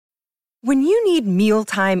When you need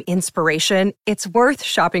mealtime inspiration, it's worth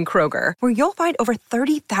shopping Kroger, where you'll find over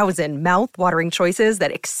 30,000 mouth-watering choices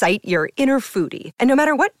that excite your inner foodie. And no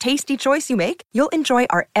matter what tasty choice you make, you'll enjoy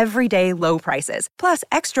our everyday low prices, plus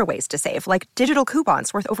extra ways to save, like digital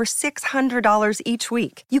coupons worth over $600 each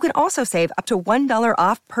week. You can also save up to $1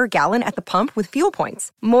 off per gallon at the pump with fuel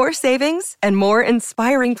points. More savings and more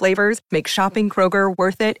inspiring flavors make shopping Kroger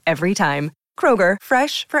worth it every time. Kroger,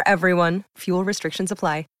 fresh for everyone. Fuel restrictions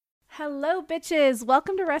apply. Hello, bitches.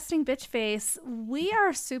 Welcome to Resting Bitch Face. We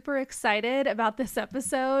are super excited about this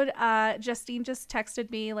episode. Justine just texted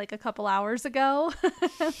me like a couple hours ago.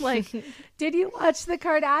 Like, did you watch The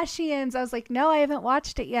Kardashians? I was like, no, I haven't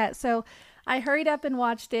watched it yet. So I hurried up and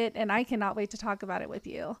watched it, and I cannot wait to talk about it with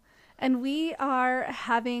you. And we are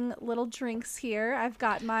having little drinks here. I've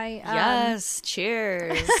got my... yes,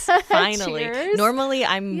 cheers. Finally. Cheers. Normally,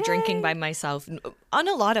 I'm Yay. drinking by myself. On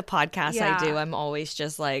a lot of podcasts Yeah. I do, I'm always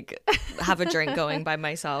just like, have a drink going by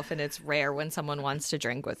myself. And it's rare when someone wants to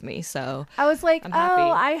drink with me. So I was like, I'm happy.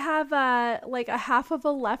 I have like a half of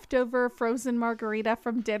a leftover frozen margarita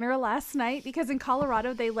from dinner last night, because in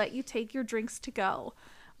Colorado, they let you take your drinks to go,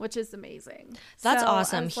 which is amazing. That's So I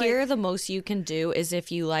awesome. was Here, like, the most you can do is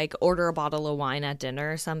if you like order a bottle of wine at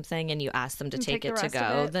dinner or something and you ask them to And take take it the to rest of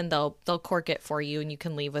go, it. then they'll cork it for you and you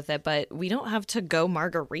can leave with it. But we don't have to go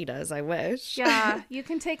margaritas. I wish. yeah, you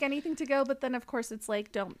can take anything to go, but then of course it's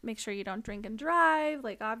like, don't make sure you don't drink and drive,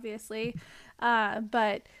 like obviously.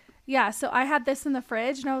 But yeah, so I had this in the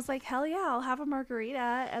fridge and I was like, hell yeah, I'll have a margarita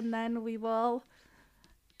and then we will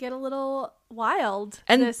get a little wild.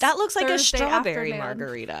 And this that looks like a Thursday strawberry afternoon.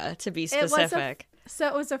 margarita, to be It was specific. So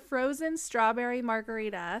it was a frozen strawberry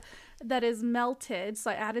margarita that is melted. So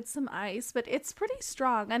I added some ice, but it's pretty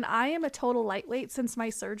strong. And I am a total lightweight since my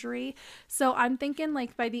surgery. So I'm thinking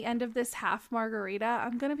like by the end of this half margarita,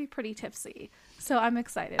 I'm going to be pretty tipsy. So I'm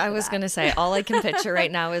excited. I was going to say, all I can picture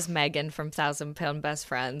right now is Megan from 1,000 Pound Best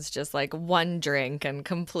Friends, just like one drink and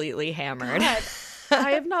completely hammered.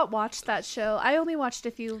 I have not watched that show. I only watched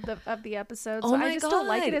a few of the episodes. Oh So my I just don't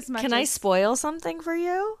like it God. as much. Can I spoil something for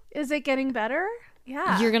you? Is it getting better?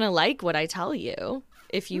 Yeah. You're going to like what I tell you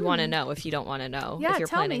if you want to know, if you don't want to know, Yeah, if you're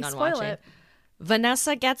tell planning me. on Spoil watching. it.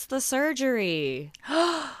 Vanessa gets the surgery.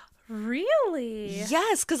 Really?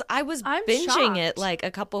 Yes, because I was I'm binging shocked. it like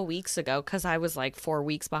a couple weeks ago because I was like 4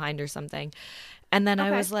 weeks behind or something. And then Okay.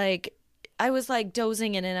 I was like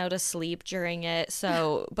dozing in and out of sleep during it.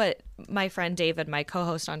 So, but my friend David, my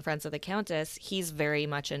co-host on Friends of the Countess, he's very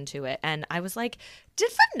much into it. And I was like, did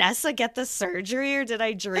Vanessa get the surgery or did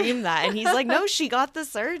I dream that? And he's like, no, she got the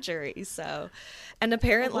surgery. So, and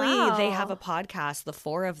apparently they have Wow. a podcast, the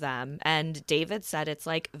four of them. And David said it's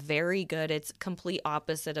like very good. It's complete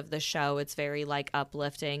opposite of the show. It's very like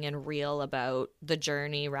uplifting and real about the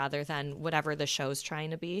journey rather than whatever the show's trying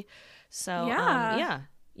to be. So, Yeah. yeah.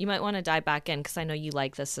 You might want to dive back in because I know you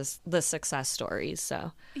like the success stories.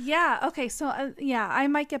 So Yeah. Okay. So, yeah, I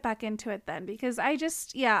might get back into it then because I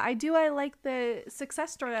do. I like the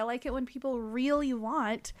success story. I like it when people really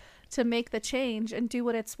want to make the change and do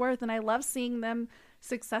what it's worth. And I love seeing them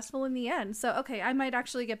successful in the end. So, okay, I might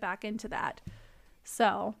actually get back into that.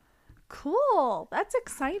 So, cool. That's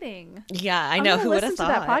exciting. yeah, I I'm know. gonna Who would have listen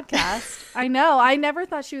to thought? that podcast. I know. I never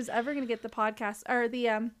thought she was ever going to get the podcast or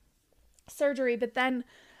the surgery, but then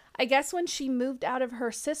I guess when she moved out of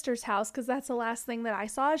her sister's house, because that's the last thing that I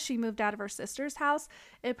saw, she moved out of her sister's house.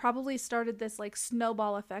 It probably started this like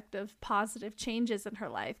snowball effect of positive changes in her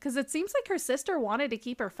life. Because it seems like her sister wanted to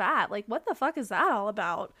keep her fat. Like, what the fuck is that all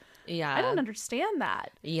about? Yeah. I don't understand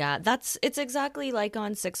that. Yeah, it's exactly like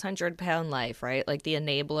on 600 Pound Life, right? Like the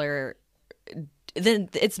enabler, then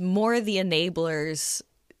it's more the enablers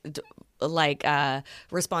like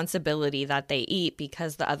responsibility that they eat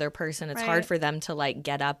because the other person, it's hard Right. for them to like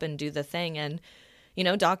get up and do the thing. And you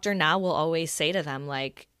know, Dr. Now will always say to them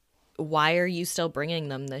like, why are you still bringing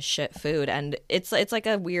them this shit food? And it's like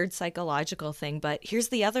a weird psychological thing. But here's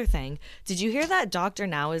the other thing. Did you hear that Dr.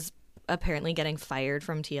 Now is apparently getting fired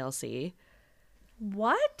from TLC?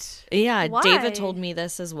 What? Yeah, Why? David told me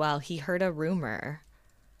this as well. He heard a rumor.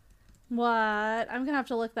 What? I'm going to have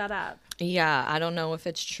to look that up. Yeah, I don't know if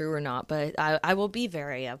it's true or not, but I will be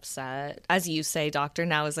very upset. As you say, Dr.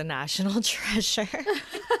 Now is a national treasure.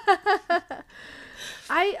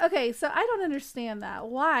 Okay, so I don't understand that.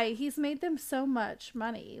 Why? He's made them so much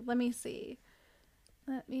money. Let me see.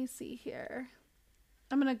 Let me see here.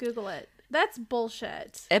 I'm going to Google it. That's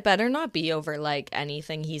bullshit. It better not be over like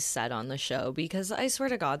anything he's said on the show because I swear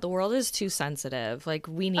to God, the world is too sensitive. Like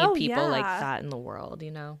we need Oh, people like yeah. that in the world,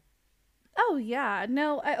 you know? Oh, yeah.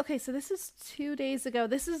 No, okay, so this is 2 days ago.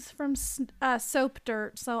 This is from Soap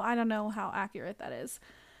Dirt, so I don't know how accurate that is.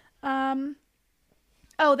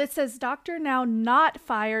 Oh, that says Dr. Now not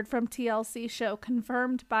fired from TLC show,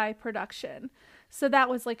 confirmed by production. So that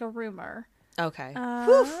was like a rumor. Okay.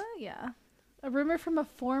 Yeah. A rumor from a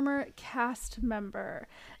former cast member.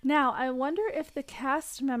 Now, I wonder if the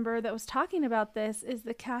cast member that was talking about this is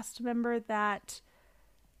the cast member that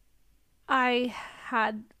I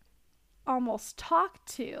had almost talked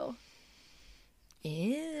to.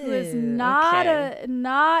 Ew, who is not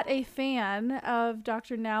a fan of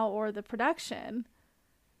Dr. Now or the production.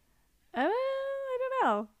 I don't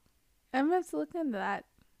know. I'm going to have to look into that.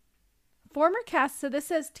 Former cast, so this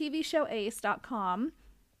says TVShowAce.com.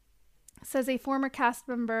 Says a former cast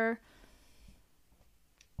member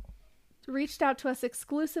reached out to us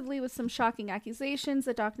exclusively with some shocking accusations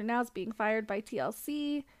that Dr. Now is being fired by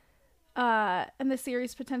TLC, and the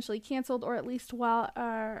series potentially canceled or at least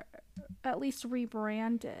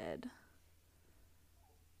rebranded.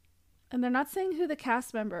 And they're not saying who the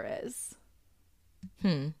cast member is.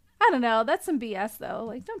 I don't know. That's some BS though.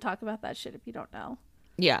 Like, don't talk about that shit if you don't know.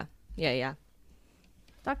 Yeah.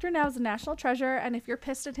 Dr. Now is a national treasure, and if you're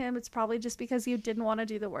pissed at him, it's probably just because you didn't want to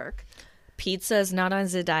do the work. Pizza's not on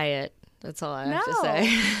the diet. That's all I have to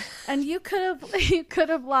say. And you could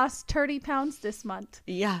have lost 30 pounds this month.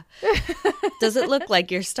 Yeah. Does it look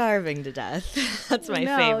like you're starving to death? That's my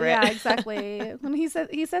favorite. Yeah, exactly. When he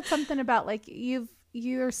said something about like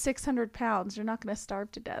you're 600 pounds, you're not going to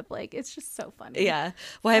starve to death. Like, it's just so funny. Yeah.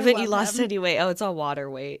 Why haven't you lost any weight? Oh, it's all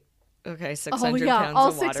water weight. Okay, 600 pounds all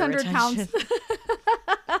of water 600 retention. pounds.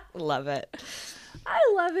 Love it. I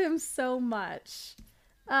love him so much.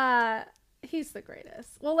 He's the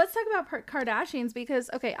greatest. Well, let's talk about Kardashians because,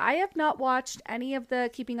 okay, I have not watched any of the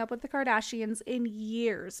Keeping Up with the Kardashians in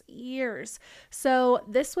years. So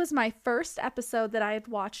this was my first episode that I had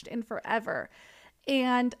watched in forever.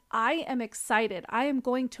 And I am excited. I am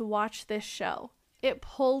going to watch this show. It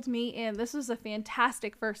pulled me in. This was a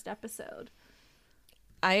fantastic first episode.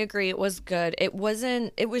 I agree. It was good. It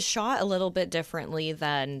was shot a little bit differently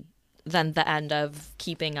than the end of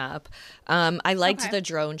Keeping Up. I liked the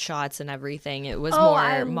drone shots and everything. It was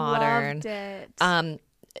more modern. Loved it.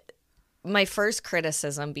 My first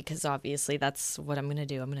criticism, because obviously that's what I'm going to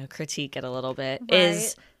do, I'm going to critique it a little bit, Right.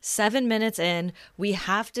 is 7 minutes in, we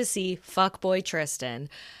have to see fuckboy Tristan.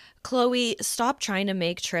 Khloe, stop trying to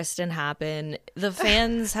make Tristan happen. The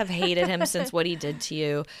fans have hated him since what he did to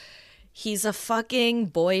you. He's a fucking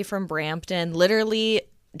boy from Brampton. Literally,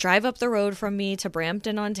 drive up the road from me to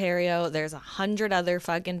Brampton, Ontario. There's 100 other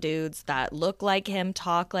fucking dudes that look like him,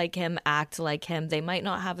 talk like him, act like him. They might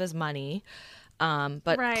not have his money,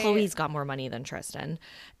 but Right. Khloe's got more money than Tristan.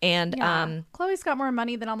 And Khloe's got more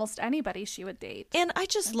money than almost anybody she would date. And I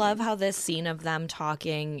just love how this scene of them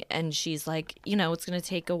talking, and she's like, you know, it's going to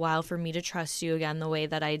take a while for me to trust you again the way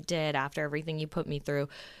that I did after everything you put me through.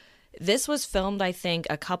 This was filmed, I think,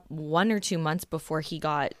 1 or 2 months before he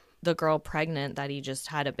got the girl pregnant that he just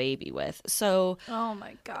had a baby with. So, oh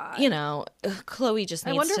my God. you know, Khloe just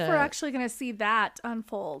needs to... I wonder if we're actually going to see that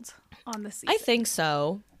unfold on the season. I think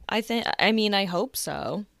so. I hope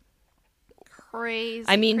so. Crazy.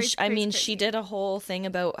 I mean, crazy. she did a whole thing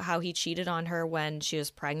about how he cheated on her when she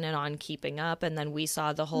was pregnant on Keeping Up, and then we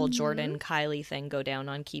saw the whole Jordan Kylie thing go down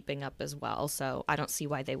on Keeping Up as well. So I don't see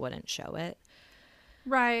why they wouldn't show it.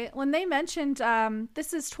 Right. When they mentioned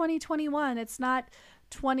this is 2021, it's not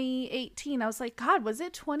 2018. I was like, God, was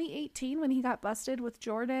it 2018 when he got busted with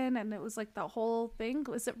Jordan and it was like the whole thing?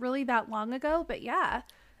 Was it really that long ago? But yeah,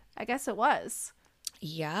 I guess it was.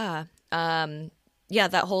 Yeah. Yeah,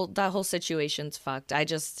 that whole situation's fucked.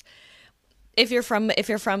 If you're from the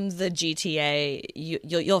GTA,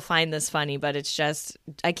 you'll find this funny, but it's just,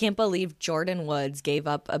 I can't believe Jordan Woods gave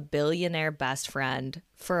up a billionaire best friend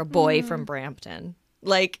for a boy from Brampton.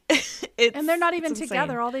 Like, and they're not even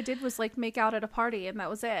together. All they did was like make out at a party and that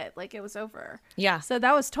was it. Like, it was over. Yeah. So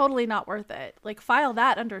that was totally not worth it. Like, file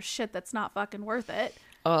that under shit that's not fucking worth it.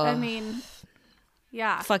 I mean,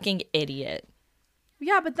 yeah. Fucking idiot.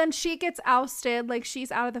 Yeah, but then she gets ousted. Like,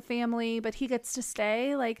 she's out of the family, but he gets to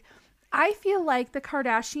stay. Like, I feel like the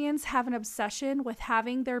Kardashians have an obsession with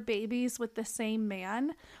having their babies with the same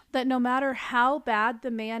man, that no matter how bad the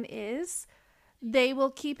man is, they will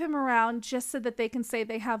keep him around just so that they can say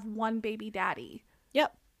they have one baby daddy.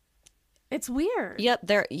 Yep. It's weird.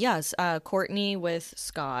 Yep. Courtney with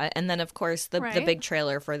Scott. And then, of course, the big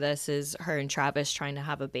trailer for this is her and Travis trying to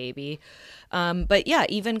have a baby. But yeah,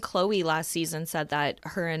 even Khloe last season said that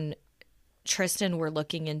her and Tristan were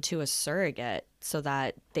looking into a surrogate so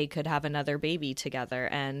that they could have another baby together.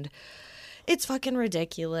 And It's fucking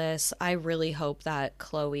ridiculous. I really hope that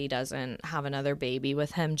Chloe doesn't have another baby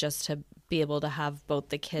with him just to be able to have both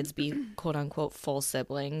the kids be quote unquote full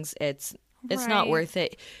siblings. It's not worth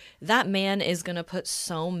it. That man is going to put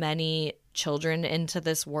so many children into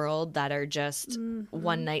this world that are just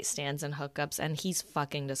one night stands and hookups, and he's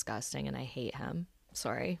fucking disgusting and I hate him.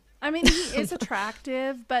 Sorry. I mean, he is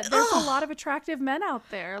attractive, but there's a lot of attractive men out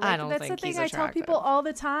there. Like, I don't that's think the thing he's I tell people attractive. all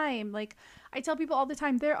the time. Like, I tell people all the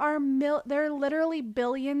time, there are literally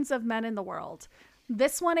billions of men in the world.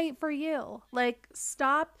 This one ain't for you. Like,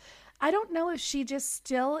 stop. I don't know if she just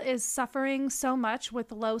still is suffering so much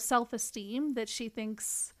with low self-esteem that she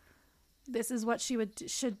thinks this is what she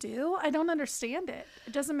should do. I don't understand it.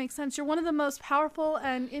 It doesn't make sense. You're one of the most powerful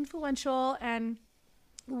and influential and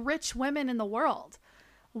rich women in the world.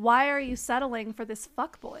 Why are you settling for this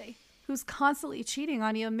fuckboy who's constantly cheating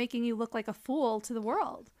on you and making you look like a fool to the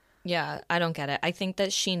world? Yeah, I don't get it. I think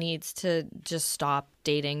that she needs to just stop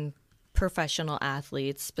dating professional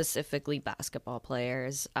athletes, specifically basketball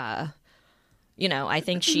players. I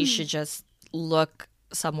think she should just look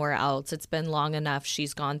somewhere else. It's been long enough.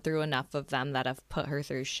 She's gone through enough of them that have put her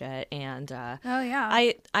through shit. And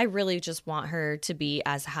I really just want her to be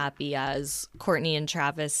as happy as Courtney and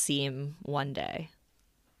Travis seem one day.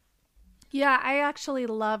 Yeah, I actually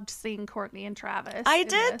loved seeing Courtney and Travis. I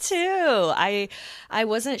did too. I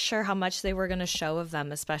wasn't sure how much they were going to show of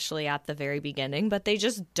them, especially at the very beginning, but they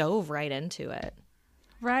just dove right into it.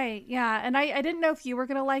 Right, yeah. And I didn't know if you were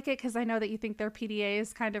going to like it because I know that you think their PDA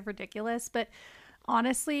is kind of ridiculous. But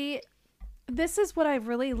honestly, this is what I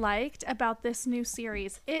really liked about this new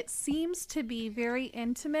series. It seems to be very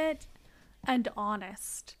intimate and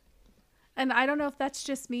honest. And I don't know if that's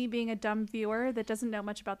just me being a dumb viewer that doesn't know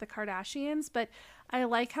much about the Kardashians, but I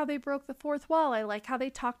like how they broke the fourth wall. I like how they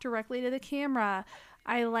talked directly to the camera.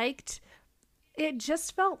 It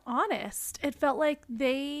just felt honest. It felt like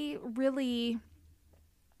they really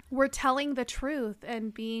were telling the truth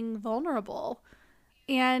and being vulnerable.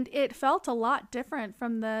 And it felt a lot different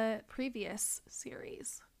from the previous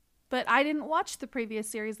series. But I didn't watch the previous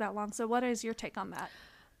series that long, so what is your take on that?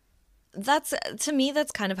 To me,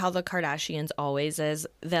 that's kind of how the Kardashians always is.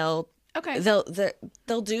 They'll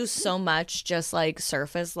do so much just like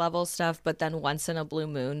surface level stuff, but then once in a blue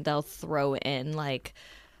moon they'll throw in like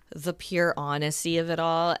the pure honesty of it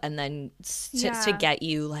all, and then to get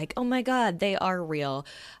you like, oh my god, they are real.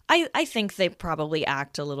 I think they probably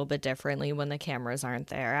act a little bit differently when the cameras aren't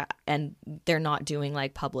there and they're not doing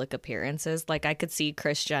like public appearances. Like I could see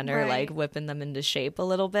Kris Jenner like whipping them into shape a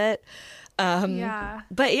little bit. But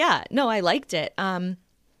yeah, no, I liked it.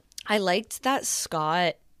 I liked that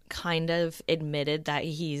Scott kind of admitted that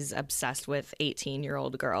he's obsessed with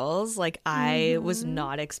 18-year-old girls. Like I was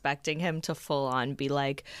not expecting him to full on be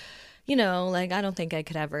like, like I don't think I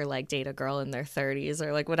could ever like date a girl in their 30s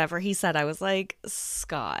or like whatever he said. I was like,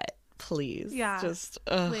 Scott, please. Yeah. Just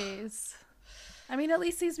please. I mean, at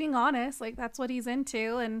least he's being honest. Like that's what he's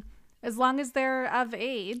into, and as long as they're of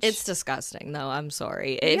age. It's disgusting, though. I'm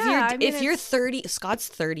sorry. If you're 30, Scott's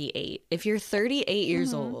 38. If you're 38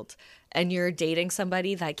 years old and you're dating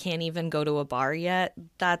somebody that can't even go to a bar yet,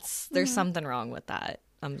 there's something wrong with that.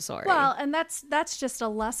 I'm sorry. Well, and that's just a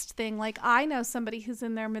lust thing. Like I know somebody who's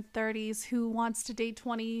in their mid-30s who wants to date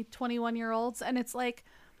 20, 21-year-olds, and it's like,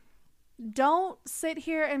 don't sit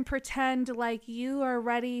here and pretend like you are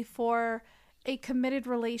ready for a committed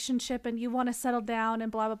relationship and you want to settle down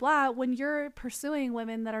and blah blah blah when you're pursuing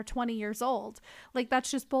women that are 20 years old. Like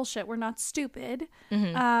that's just bullshit. We're not stupid.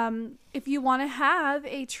 If you want to have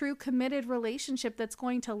a true committed relationship that's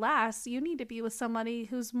going to last, you need to be with somebody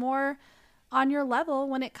who's more on your level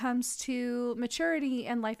when it comes to maturity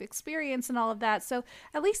and life experience and all of that. So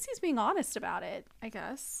at least he's being honest about it, I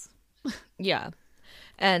guess. Yeah.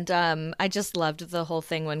 And I just loved the whole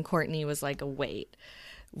thing when Courtney was like, wait,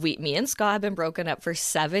 me and Scott have been broken up for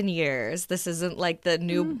 7 years. This isn't like the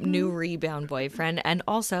new rebound boyfriend. And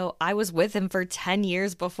also, I was with him for 10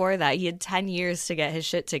 years before that. He had 10 years to get his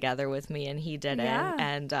shit together with me, and he didn't. Yeah.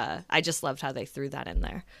 And I just loved how they threw that in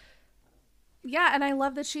there. Yeah, and I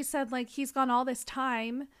love that she said, like, he's gone all this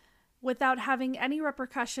time without having any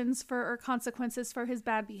repercussions or consequences for his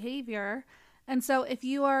bad behavior. And so if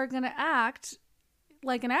you are going to act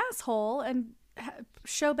like an asshole and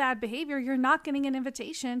show bad behavior, you're not getting an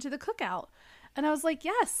invitation to the cookout. And I was like,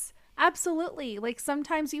 yes, absolutely. Like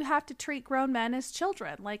sometimes you have to treat grown men as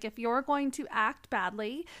children. Like if you're going to act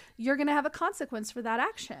badly, you're going to have a consequence for that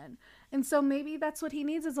action. And so maybe that's what he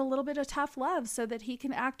needs is a little bit of tough love so that he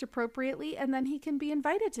can act appropriately and then he can be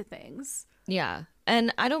invited to things. Yeah.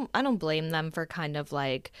 And I don't blame them for kind of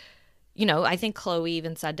like you know, I think Khloe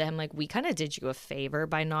even said to him, like, we kind of did you a favor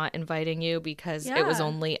by not inviting you because it was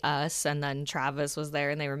only us and then Travis was there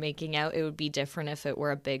and they were making out. It would be different if it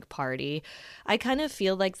were a big party. I kind of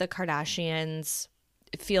feel like the Kardashians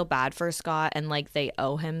feel bad for Scott and like they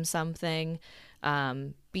owe him something.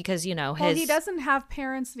 Because, you know, he doesn't have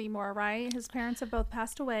parents anymore, right? His parents have both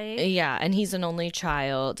passed away. Yeah, and he's an only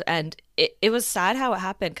child. And it was sad how it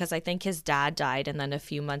happened because I think his dad died and then a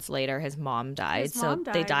few months later his mom died.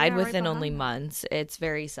 They died within only months. It's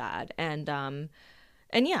very sad. And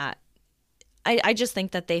yeah, I just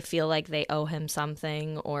think that they feel like they owe him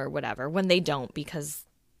something or whatever when they don't, because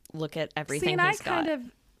look at everything he's got.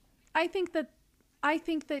 I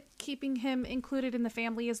think that keeping him included in the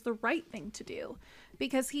family is the right thing to do,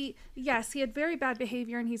 because he had very bad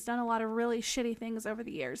behavior and he's done a lot of really shitty things over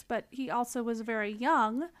the years, but he also was very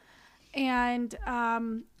young, and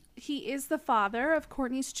he is the father of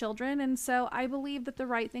Kourtney's children. And so I believe that the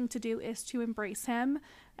right thing to do is to embrace him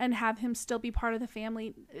and have him still be part of the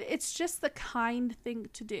family. It's just the kind thing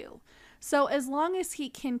to do. So as long as he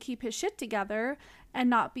can keep his shit together and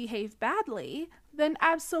not behave badly, then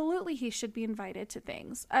absolutely he should be invited to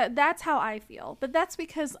things. That's how I feel. But that's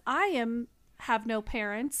because I have no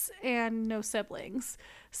parents and no siblings.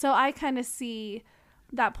 So I kind of see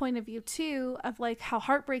that point of view too, of like how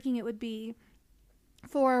heartbreaking it would be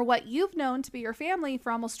for what you've known to be your family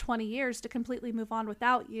for almost 20 years to completely move on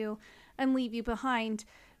without you and leave you behind.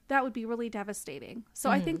 That would be really devastating. So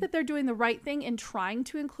I think that they're doing the right thing in trying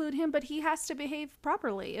to include him, but he has to behave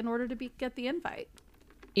properly in order to get the invite.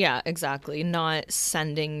 Yeah, exactly. Not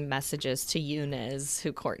sending messages to Eunice,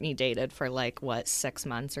 who Kourtney dated for 6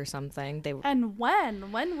 months or something. And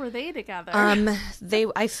when were they together?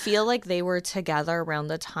 I feel like they were together around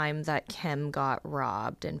the time that Kim got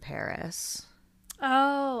robbed in Paris.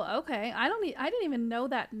 Oh, okay. I didn't even know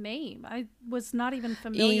that name. I was not even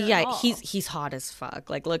familiar. Yeah, at all. he's hot as fuck.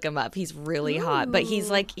 Like, look him up. He's really hot. But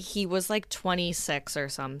he was 26 or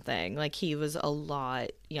something. Like, he was a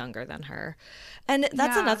lot younger than her. And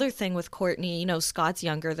that's another thing with Kourtney. You know, Scott's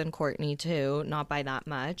younger than Kourtney too, not by that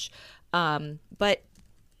much. But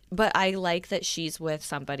I like that she's with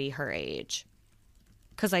somebody her age,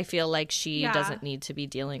 because I feel like she doesn't need to be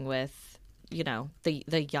dealing with, you know, the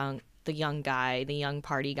young guy, the young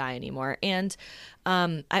party guy anymore. And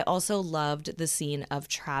I also loved the scene of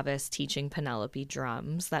Travis teaching Penelope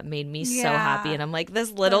drums. That made me so happy. And I'm like, this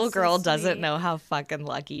little girl doesn't know how fucking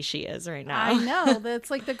lucky she is right now. I know. That's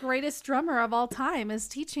like the greatest drummer of all time is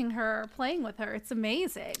teaching her, playing with her. It's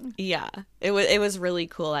amazing. Yeah, it was really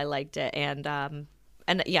cool. I liked it. And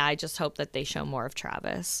yeah, I just hope that they show more of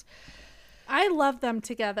Travis. I love them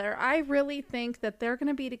together. I really think that they're going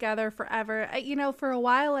to be together forever. You know, for a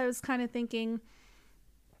while I was kind of thinking,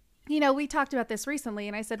 you know, we talked about this recently,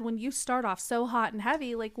 and I said, when you start off so hot and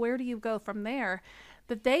heavy, like, where do you go from there?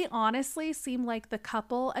 But they honestly seem like the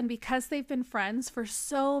couple, and because they've been friends for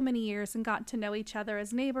so many years and gotten to know each other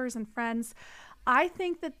as neighbors and friends, I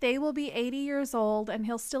think that they will be 80 years old and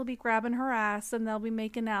he'll still be grabbing her ass and they'll be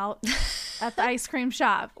making out at the ice cream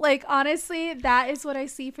shop. Like, honestly, that is what I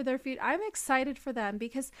see for their future. I'm excited for them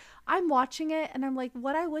because I'm watching it and I'm like,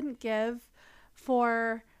 what I wouldn't give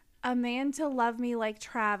for a man to love me like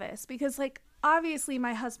Travis. Because, like, obviously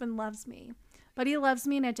my husband loves me, but he loves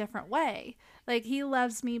me in a different way. Like, he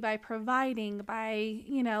loves me by providing, by,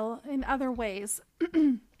 you know, in other ways.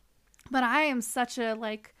 But I am such a,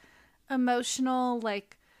 like, emotional,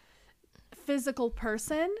 like, physical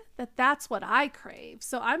person that's what I crave.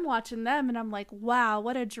 So I'm watching them and I'm like, wow,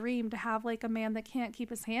 what a dream to have, like, a man that can't keep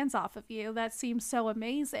his hands off of you. That seems so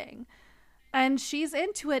amazing. And she's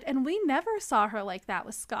into it, and we never saw her like that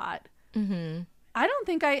with Scott. Mm-hmm. I don't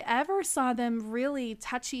think I ever saw them really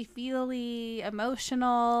touchy-feely,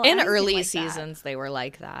 emotional. In early like seasons, they were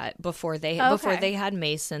like that. Before they had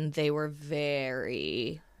Mason, they were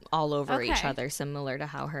very all over each other, similar to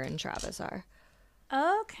how her and Travis are.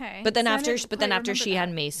 Okay. But then after she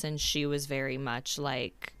had Mason, she was very much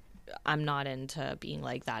like, I'm not into being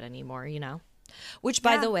like that anymore, you know? Which,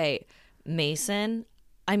 by the way, Mason,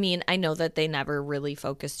 I mean, I know that they never really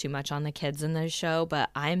focus too much on the kids in this show, but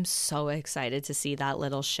I'm so excited to see that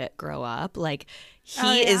little shit grow up. Like,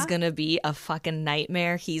 he is going to be a fucking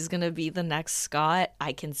nightmare. He's going to be the next Scott.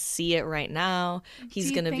 I can see it right now.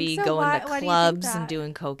 He's going to be going to clubs and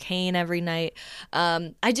doing cocaine every night.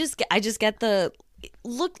 I just get the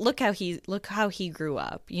look how he grew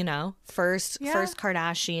up, you know? First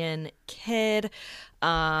Kardashian kid.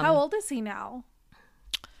 How old is he now?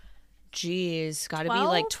 Geez, got to be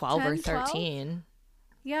like 12 or 13. 12?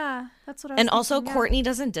 Yeah, that's what I was And also, thinking, Kourtney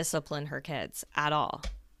doesn't discipline her kids at all.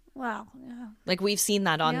 Wow. Yeah. Like, we've seen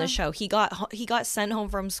that on Yeah. the show. He got sent home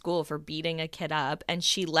from school for beating a kid up, and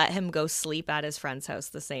she let him go sleep at his friend's house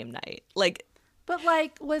the same night. Like, But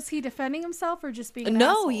like, was he defending himself or just being an no,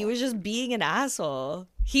 asshole? he was just being an asshole.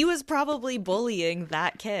 He was probably bullying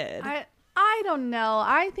that kid. I don't know.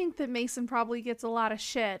 I think that Mason probably gets a lot of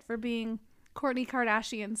shit for being Kourtney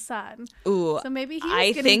Kardashian's son. Ooh, So maybe he's I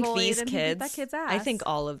getting think bullied these and he beat kids, that kid's ass. I think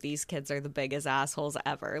all of these kids are the biggest assholes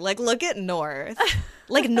ever. Like, look at North.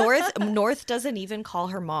 Like, North doesn't even call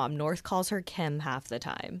her mom. North calls her Kim half the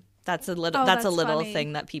time. That's a little Oh, that's a that's little funny.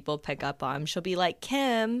 thing that people pick up on. She'll be like,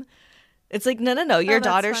 Kim. It's like, no. Your that's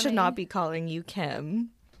daughter should funny. not be calling you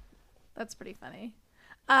Kim. That's pretty funny.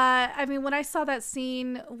 I mean, when I saw that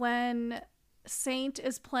scene when Saint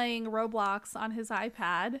is playing Roblox on his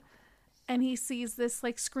iPad and he sees this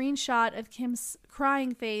like screenshot of Kim's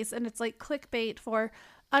crying face and it's like clickbait for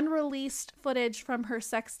unreleased footage from her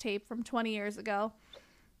sex tape from 20 years ago.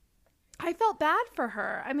 I felt bad for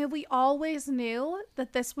her. I mean, we always knew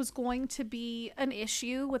that this was going to be an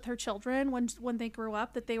issue with her children when they grew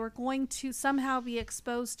up, that they were going to somehow be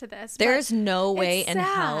exposed to this. There's but no way it's in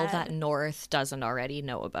hell sad. that North doesn't already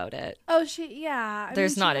know about it. Oh, yeah. I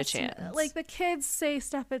There's mean, she not a has to- chance. like, the kids say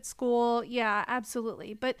stuff at school. Yeah,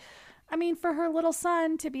 absolutely. But, I mean, for her little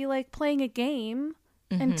son to be, like, playing a game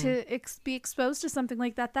and to be exposed to something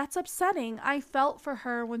like that, that's upsetting. I felt for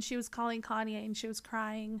her when she was calling Kanye and she was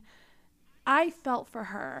crying. I felt for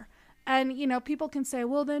her. And, you know, people can say,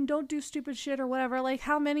 well, then don't do stupid shit or whatever. Like,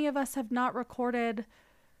 how many of us have not recorded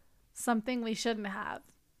something we shouldn't have?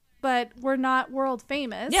 But we're not world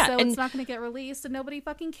famous, Yeah, so and- it's not going to get released and nobody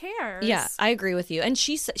fucking cares. Yeah, I agree with you. And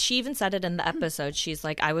she even said it in the episode. She's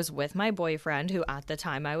like, I was with my boyfriend, who at the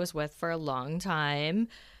time I was with for a long time.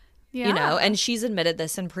 Yeah. You know, and she's admitted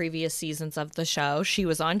this in previous seasons of the show. She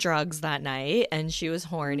was on drugs that night and she was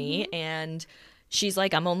horny and she's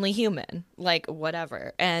like, I'm only human, like,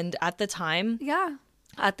 whatever. And at the time, Yeah.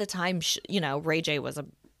 you know, Ray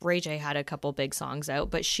J had a couple big songs out,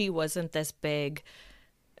 but she wasn't this big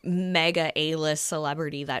mega A-list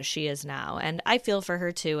celebrity that she is now. And I feel for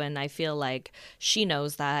her too, and I feel like she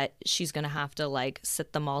knows that she's gonna have to like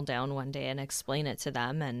sit them all down one day and explain it to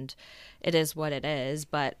them, and it is what it is.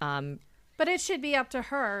 But But it should be up to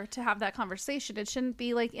her to have that conversation. It shouldn't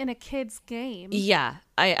be like in a kid's game. yeah,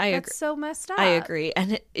 I agree. That's so messed up. I agree.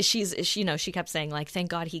 And she kept saying like, thank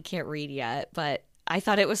God he can't read yet. But I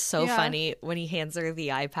thought it was so Yeah. funny when he hands her the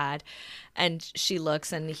iPad and she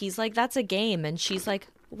looks and he's like, that's a game. And she's like,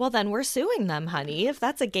 well, then we're suing them, honey, if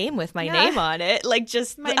that's a game with my Yeah. name on it. Like,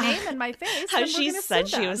 just My name and my face. how then we're she gonna said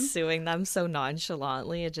sue she them. was suing them so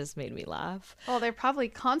nonchalantly. It just made me laugh. Oh, they're probably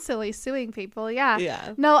constantly suing people. Yeah.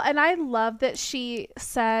 Yeah. No, and I love that she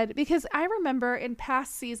said, because I remember in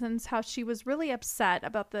past seasons how she was really upset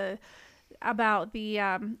about the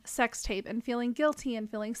sex tape and feeling guilty and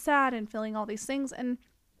feeling sad and feeling all these things. And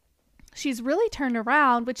she's really turned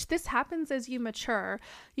around, which this happens as you mature.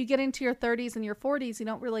 You get into your 30s and your 40s, you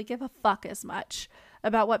don't really give a fuck as much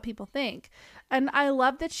about what people think. And I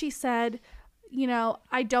love that she said, you know,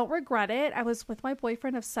 I don't regret it. I was with my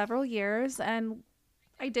boyfriend of several years and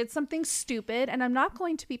I did something stupid, and I'm not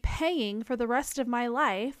going to be paying for the rest of my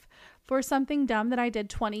life for something dumb that I did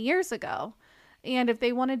 20 years ago. And if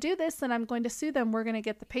they want to do this, then I'm going to sue them. We're going to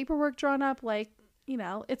get the paperwork drawn up. Like, you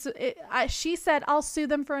know, she said, I'll sue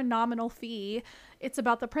them for a nominal fee. It's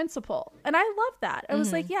about the principle. And I love that. I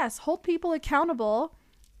was like, yes, hold people accountable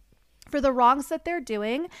for the wrongs that they're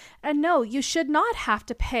doing. And no, you should not have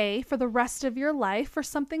to pay for the rest of your life for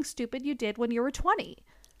something stupid you did when you were 20.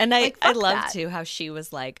 And Like, I fuck love that. too how she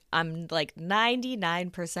was like, I'm like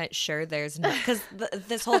 99% sure there's no, because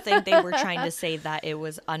this whole thing they were trying to say that it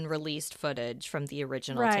was unreleased footage from the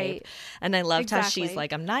original tape. Right. And I loved how she's Exactly.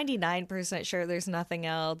 like, I'm 99% sure there's nothing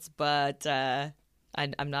else, but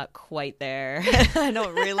I'm not quite there. I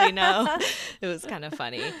don't really know. It was kind of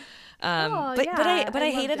funny. Oh, but yeah, I I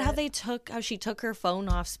hated loved how she took her phone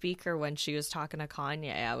off speaker when she was talking to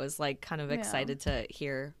Kanye. I was like kind of excited to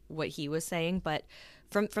hear what he was saying, but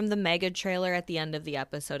from the mega trailer at the end of the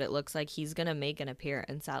episode, it looks like he's gonna make an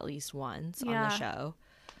appearance at least once on the Yeah. show.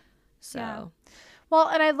 So Yeah. Well,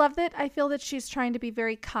 and I love that. I feel that she's trying to be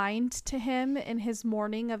very kind to him in his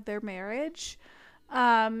mourning of their marriage.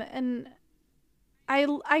 And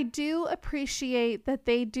I do appreciate that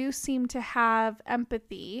they do seem to have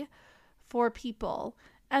empathy for people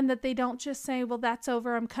and that they don't just say, well, that's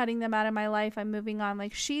over. I'm cutting them out of my life. I'm moving on.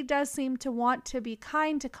 Like, she does seem to want to be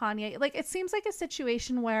kind to Kanye. Like, it seems like a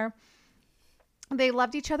situation where they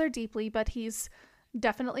loved each other deeply, but he's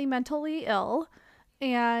definitely mentally ill.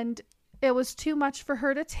 And It was too much for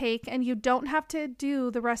her to take, and you don't have to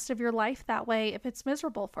do the rest of your life that way if it's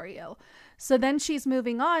miserable for you. So then she's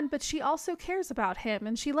moving on, but she also cares about him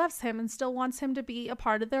and she loves him and still wants him to be a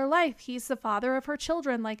part of their life. He's the father of her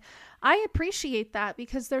children. Like, I appreciate that,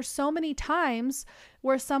 because there's so many times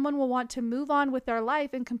where someone will want to move on with their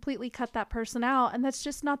life and completely cut that person out, and that's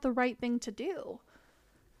just not the right thing to do.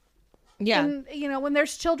 Yeah. And, you know, when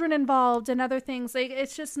there's children involved and other things, like,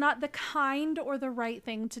 it's just not the kind or the right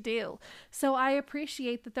thing to do. So I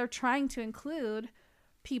appreciate that they're trying to include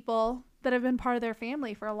people that have been part of their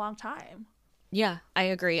family for a long time. Yeah, I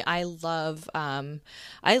agree. I love, I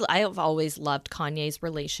have always loved Kanye's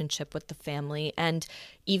relationship with the family, and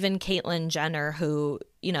even Caitlyn Jenner, who,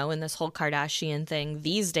 you know, in this whole Kardashian thing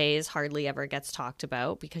these days hardly ever gets talked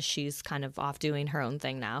about because she's kind of off doing her own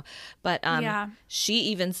thing now. But she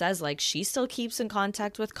even says, like, she still keeps in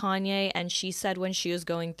contact with Kanye, and she said when she was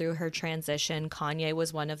going through her transition, Kanye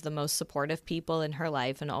was one of the most supportive people in her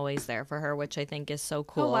life and always there for her, which I think is so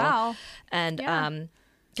cool. Oh, wow. And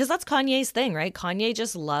because that's Kanye's thing, right? Kanye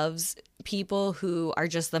just loves people who are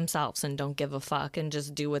just themselves and don't give a fuck and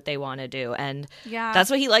just do what they want to do. And that's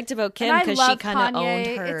what he liked about Kim, because she kind of owned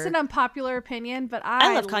her. It's an unpopular opinion, but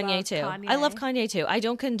I love Kanye too. Kanye. I love Kanye too. I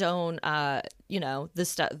don't condone, you know, the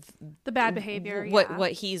stuff, the bad behavior,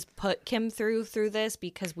 what he's put Kim through this,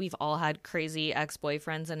 because we've all had crazy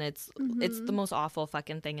ex-boyfriends, and it's the most awful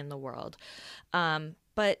fucking thing in the world.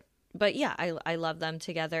 But yeah, I love them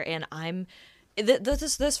together, and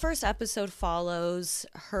this first episode follows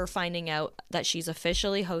her finding out that she's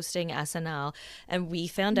officially hosting SNL, and we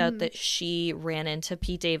found out that she ran into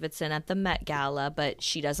Pete Davidson at the Met Gala, but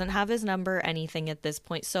she doesn't have his number or anything at this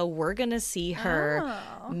point. So we're gonna see her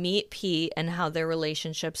meet Pete and how their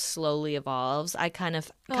relationship slowly evolves.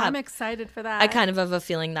 I'm excited for that. I kind of have a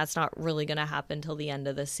feeling that's not really gonna happen till the end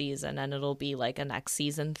of the season, and it'll be like a next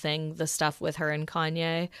season thing, the stuff with her and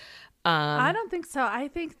Kanye. I don't think so. I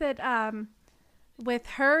think that with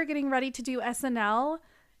her getting ready to do SNL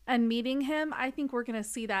and meeting him, I think we're going to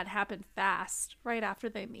see that happen fast right after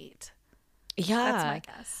they meet. Yeah. That's my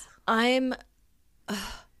guess. I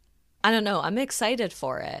don't know. I'm excited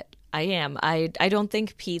for it. I am. I don't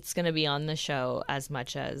think Pete's going to be on the show as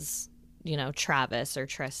much as, you know, Travis or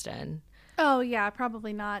Tristan. Oh, yeah,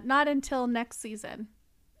 probably not. Not until next season.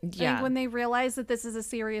 Yeah. I think when they realize that this is a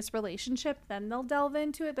serious relationship, then they'll delve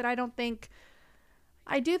into it. But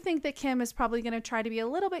I do think that Kim is probably going to try to be a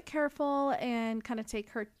little bit careful and kind of take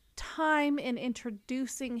her time in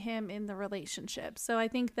introducing him in the relationship. So I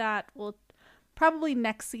think that will probably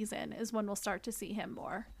next season is when we'll start to see him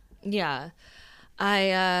more. Yeah.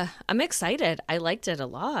 I'm excited. I liked it a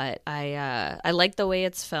lot. I like the way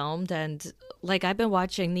it's filmed, and like, I've been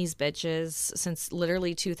watching these bitches since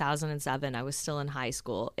literally 2007. I was still in high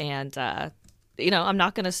school, and you know, I'm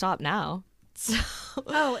not going to stop now. So.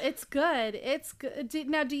 Oh, it's good. It's good.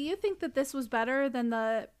 Now, do you think that this was better than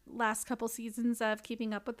the last couple seasons of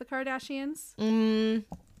Keeping Up with the Kardashians?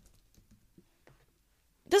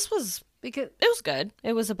 Because it was good.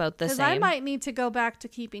 It was about the same. Because I might need to go back to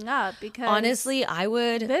Keeping Up, because honestly, I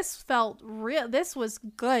would. This felt real. This was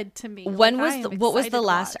good to me. What was the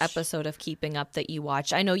last episode of Keeping Up that you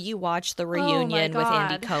watched? I know you watched the reunion with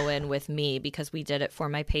Andy Cohen with me, because we did it for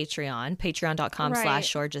my Patreon,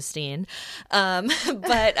 patreon.com/ShoreJustine.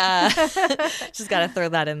 But just got to throw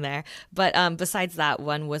that in there. But besides that,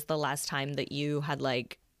 when was the last time that you had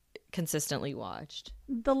like consistently watched?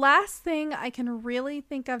 The last thing I can really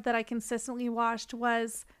think of that I consistently watched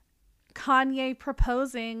was Kanye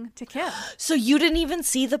proposing to Kim. So you didn't even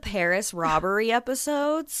see the Paris robbery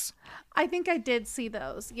episodes? I think I did see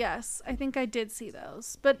those. Yes, I think I did see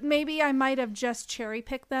those. But maybe I might have just cherry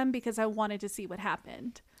picked them because I wanted to see what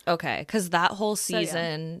happened. Okay, because that whole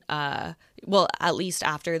season, well, at least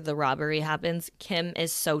after the robbery happens, Kim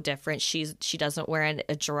is so different. She doesn't wear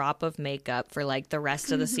a drop of makeup for like the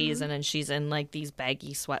rest of the season, and she's in like these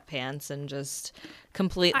baggy sweatpants and just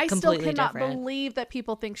completely different. I still cannot believe that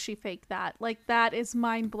people think she faked that. Like, that is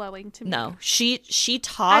mind blowing to me. No, she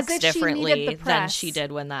talks differently than she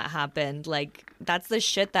did when that happened. Like, that's the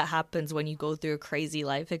shit that happens when you go through a crazy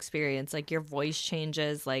life experience. Like, your voice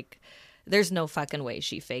changes. Like, there's no fucking way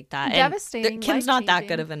she faked that. Devastating. And Kim's not that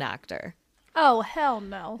good of an actor. Oh, hell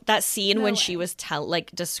no. That scene when she was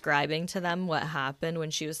describing to them what happened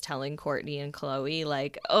when she was telling Courtney and Khloe,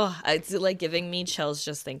 like, oh, it's like giving me chills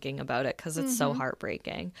just thinking about it, because it's so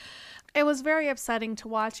heartbreaking. It was very upsetting to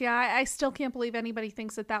watch. Yeah, I still can't believe anybody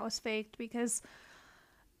thinks that was faked, because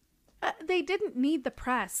they didn't need the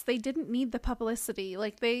press. They didn't need the publicity.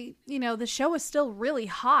 Like, the show was still really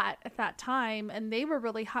hot at that time, and they were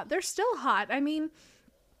really hot. They're still hot. I mean,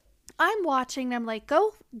 I'm watching and I'm like,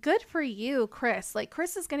 go, good for you, Chris. Like,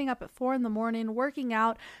 Chris is getting up at 4 a.m, working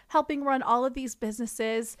out, helping run all of these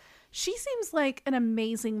businesses. She seems like an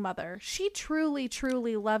amazing mother. She truly,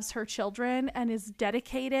 truly loves her children and is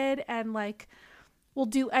dedicated and like will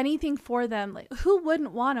do anything for them. Like, who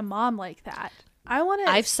wouldn't want a mom like that?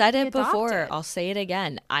 I've said it before. Adopted. I'll say it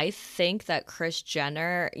again. I think that Kris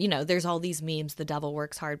Jenner, there's all these memes, the devil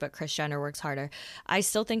works hard, but Kris Jenner works harder. I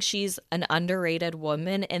still think she's an underrated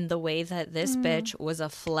woman in the way that this bitch was a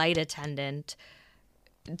flight attendant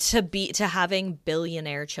to having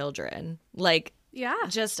billionaire children. Like, Yeah.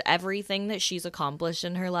 just everything that she's accomplished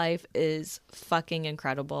in her life is fucking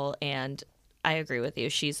incredible. And I agree with you.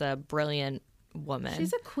 She's a brilliant woman.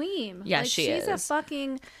 She's a queen. Yeah, like, she she's is. a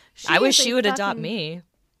fucking. I wish she would adopt me.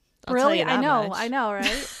 Brilliant. I know, Much.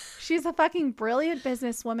 Right? She's a fucking brilliant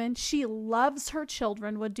businesswoman. She loves her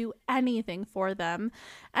children, would do anything for them.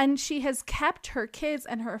 And she has kept her kids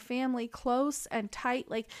and her family close and tight.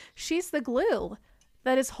 Like, she's the glue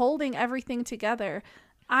that is holding everything together.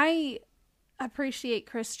 I appreciate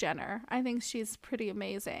Kris Jenner. I think she's pretty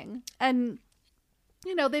amazing. And,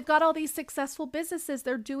 they've got all these successful businesses.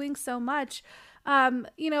 They're doing so much.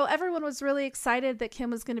 Everyone was really excited that Kim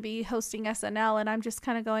was going to be hosting SNL, and I'm just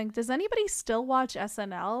kind of going, does anybody still watch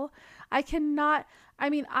SNL? I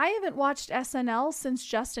haven't watched SNL since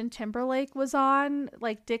Justin Timberlake was on,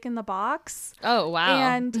 like, Dick in the Box. Oh, wow.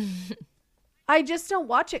 And I just don't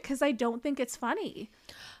watch it because I don't think it's funny.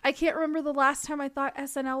 I can't remember the last time I thought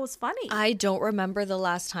SNL was funny. I don't remember the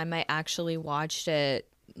last time I actually watched it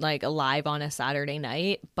like live on a Saturday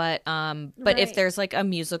night, but if there's like a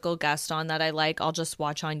musical guest on that I like, I'll just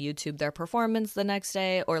watch on YouTube their performance the next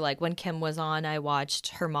day. Or like when Kim was on, I watched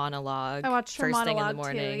her monologue. I watched her first thing in the monologue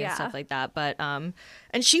morning too, yeah. and stuff like that. But and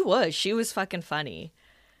she was fucking funny.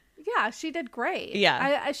 Yeah, she did great.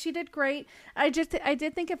 Yeah, she did great. I did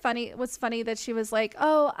think it was funny that she was like,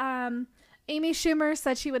 Amy Schumer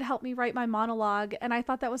said she would help me write my monologue, and I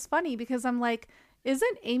thought that was funny because I'm like,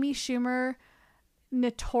 isn't Amy Schumer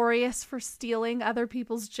notorious for stealing other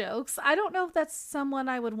people's jokes? I don't know if that's someone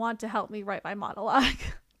I would want to help me write my monologue.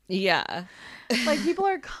 Yeah. Like, people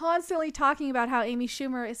are constantly talking about how Amy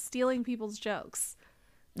Schumer is stealing people's jokes.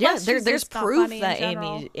 Yeah, Plus, there's proof that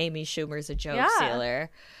Amy Amy Schumer's a joke stealer.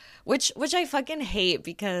 Which I fucking hate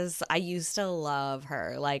because I used to love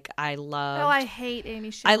her. Like, I hate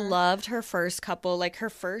Amy Schumer. I loved her first couple, like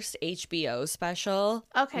her first HBO special.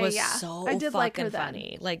 Okay, was yeah. so I did fucking like her then.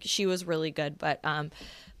 funny. Like, she was really good, but I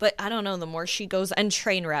don't know, the more she goes, and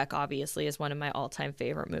Trainwreck obviously is one of my all-time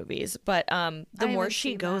favorite movies, but the more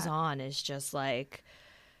she goes on is just like,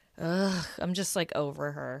 ugh, I'm just like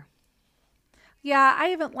over her. Yeah, I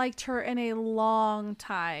haven't liked her in a long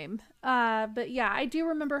time. But yeah, I do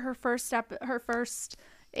remember her first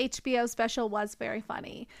HBO special was very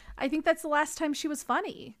funny. I think that's the last time she was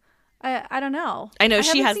funny. I don't know. I know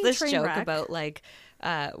she has seen this joke Trainwreck. about like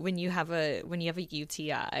when you have a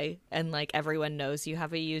UTI and like everyone knows you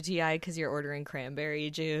have a UTI because you're ordering cranberry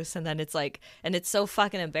juice, and then it's like, and it's so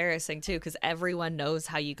fucking embarrassing too because everyone knows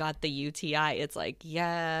how you got the UTI. It's like,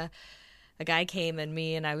 yeah, a guy came in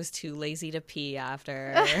me and I was too lazy to pee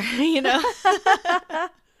after,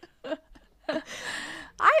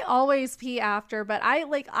 I always pee after, but I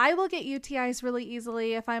will get UTIs really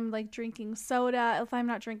easily if I'm like drinking soda, if I'm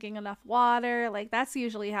not drinking enough water. Like, that's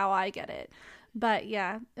usually how I get it. But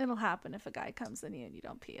yeah, it'll happen if a guy comes in you and you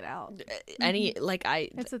don't pee it out.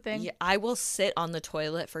 It's a thing. I will sit on the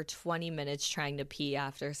toilet for 20 minutes trying to pee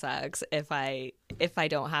after sex if I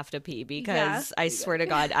don't have to pee, because I swear to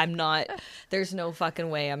God, there's no fucking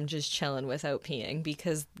way I'm just chilling without peeing,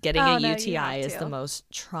 because getting a UTI is the most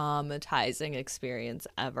traumatizing experience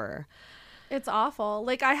ever. It's awful.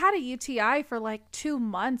 Like, I had a UTI for like 2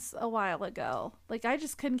 months a while ago. Like, I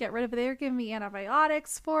just couldn't get rid of it. They were giving me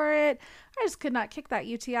antibiotics for it. I just could not kick that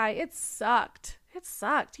UTI. It sucked.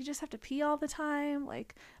 You just have to pee all the time.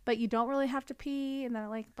 Like, but you don't really have to pee, and then it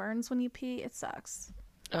like burns when you pee. It sucks.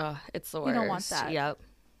 Ugh, it's the worst. You don't want that. Yep.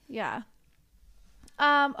 Yeah.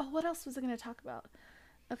 What else was I going to talk about?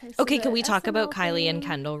 Okay, can we talk SNL about Kylie thing. and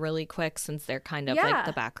Kendall really quick, since they're kind of like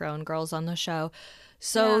the background girls on the show?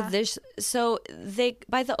 So they,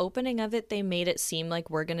 by the opening of it, they made it seem like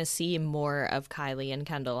we're going to see more of Kylie and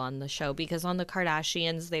Kendall on the show, because on the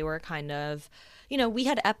Kardashians, they were kind of, we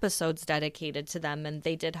had episodes dedicated to them, and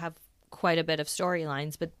they did have quite a bit of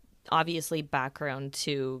storylines, but obviously background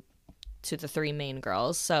to the three main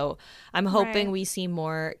girls. So I'm hoping we see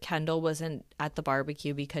more. Kendall wasn't at the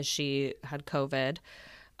barbecue because she had COVID.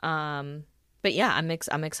 But yeah,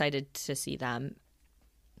 I'm excited to see them.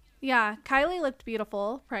 Yeah, Kylie looked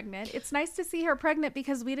beautiful, pregnant. It's nice to see her pregnant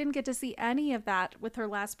because we didn't get to see any of that with her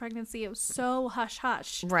last pregnancy. It was so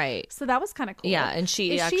hush-hush. Right. So that was kind of cool. Yeah, and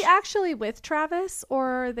she she actually with Travis,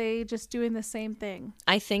 or are they just doing the same thing?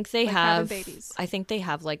 I think they like have babies? I think they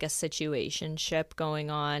have like a situationship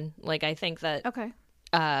going on. Like I think that Okay.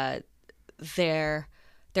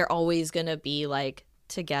 They're always going to be like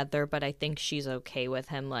together, but I think she's okay with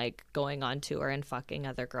him like going on tour and fucking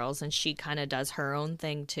other girls, and she kind of does her own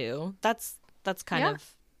thing too. That's kind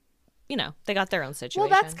of, you know, they got their own situation. Well,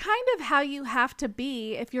 that's kind of how you have to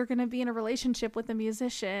be if you're going to be in a relationship with a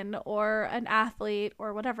musician or an athlete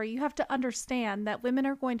or whatever. You have to understand that women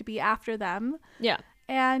are going to be after them. Yeah.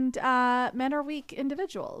 And men are weak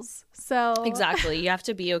individuals. So exactly, you have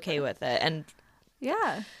to be okay with it. And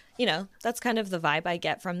yeah, you know, that's kind of the vibe I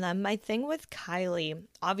get from them. My thing with Kylie,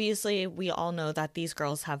 obviously, we all know that these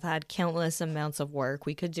girls have had countless amounts of work.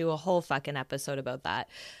 We could do a whole fucking episode about that.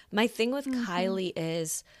 My thing with Kylie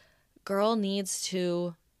is, girl needs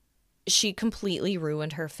to, she completely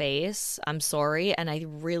ruined her face. I'm sorry. And I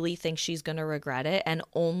really think she's going to regret it. And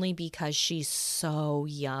only because she's so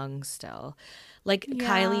young still. Like,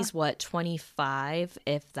 Kylie's what, 25,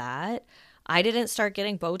 if that? I didn't start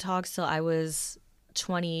getting Botox till I was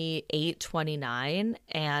 28, 29,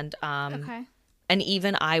 and and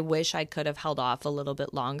even I wish I could have held off a little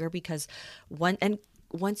bit longer, because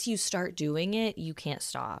once you start doing it, you can't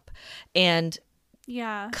stop. And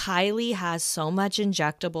Kylie has so much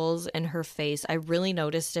injectables in her face. I really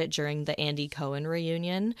noticed it during the Andy Cohen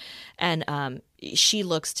reunion, and she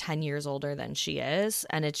looks 10 years older than she is,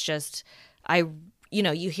 and it's just, you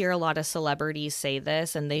know, you hear a lot of celebrities say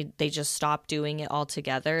this, and they just stop doing it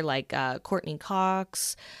altogether. Like Courtney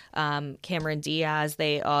Cox, Cameron Diaz,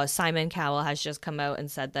 Simon Cowell has just come out and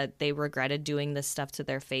said that they regretted doing this stuff to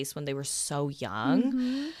their face when they were so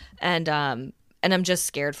young. And I'm just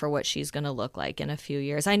scared for what she's going to look like in a few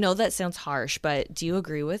years. I know that sounds harsh, but do you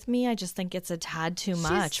agree with me? I just think it's a tad too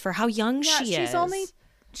much for how young she is.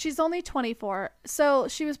 She's only 24. So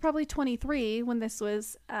she was probably 23 when this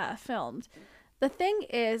was filmed. The thing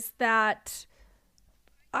is that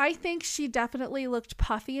I think she definitely looked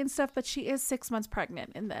puffy and stuff, but she is 6 months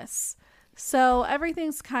pregnant in this. So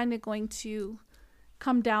everything's kind of going to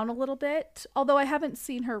come down a little bit, although I haven't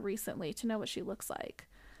seen her recently to know what she looks like.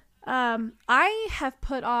 I have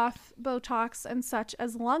put off Botox and such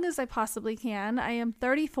as long as I possibly can. I am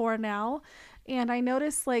 34 now, and I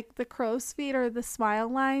notice like the crow's feet or the smile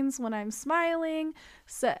lines when I'm smiling.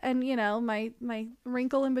 So, and you know, my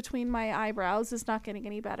wrinkle in between my eyebrows is not getting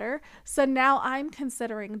any better. So now I'm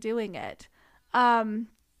considering doing it. But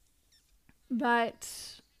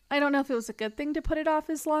I don't know if it was a good thing to put it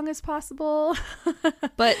off as long as possible.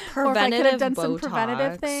 But preventative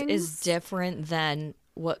Botox is different than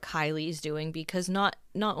what Kylie's doing, because not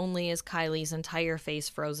only is Kylie's entire face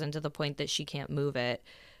frozen to the point that she can't move it,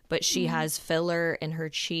 but she has filler in her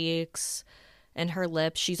cheeks and her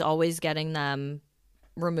lips. She's always getting them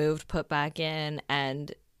removed, put back in,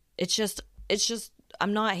 and it's just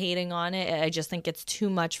I'm not hating on it. I just think it's too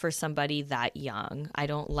much for somebody that young. I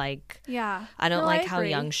don't like how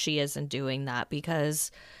young she is in doing that,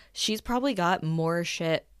 because she's probably got more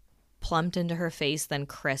shit plumped into her face than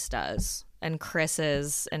Kris does. And Kris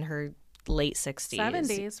is in her late 60s.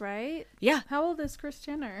 70s, right? Yeah. How old is Kris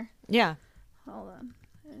Jenner? Yeah. Hold on.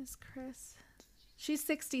 Is Kris? She's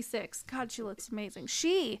 66. God, she looks amazing.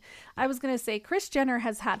 I was going to say, Kris Jenner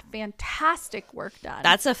has had fantastic work done.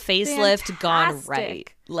 That's a facelift gone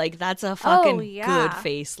right. Like, that's a fucking good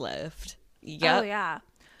facelift. Yep. Oh, yeah.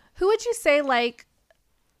 Who would you say, like,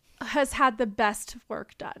 has had the best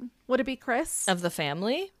work done? Would it be Kris? Of the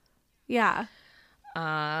family? Yeah.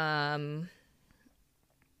 I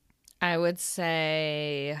would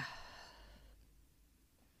say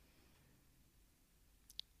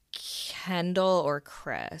Kendall or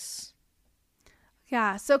Kris.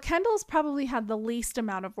 Yeah, so Kendall's probably had the least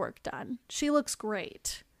amount of work done. She looks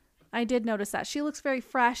great. I did notice that. She looks very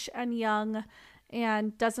fresh and young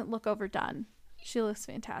and doesn't look overdone. She looks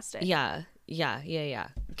fantastic. Yeah.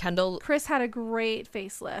 Kendall. Kris had a great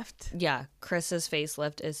facelift. Yeah, Kris's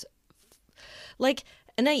facelift is like,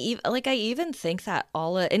 and I even think that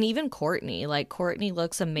and even Courtney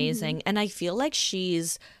looks amazing, and I feel like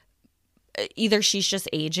she's just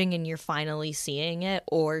aging and you're finally seeing it,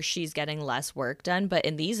 or she's getting less work done. But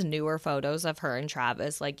in these newer photos of her and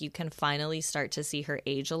Travis, like, you can finally start to see her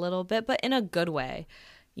age a little bit, but in a good way.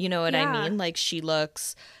 You know what I mean? Like, she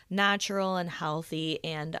looks natural and healthy,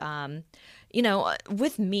 and you know,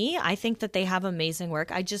 with me, I think that they have amazing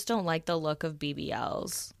work. I just don't like the look of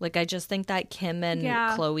BBLs. Like, I just think that Kim and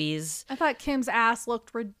Khloe's... I thought Kim's ass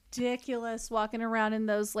looked ridiculous walking around in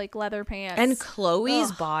those like leather pants. And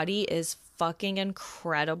Chloe's body is fucking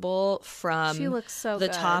incredible from she looks so the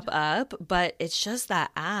good. top up, but it's just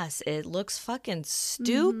that ass. It looks fucking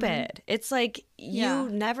stupid. It's like you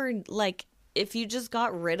never like if you just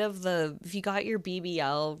got rid of if you got your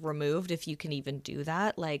BBL removed, if you can even do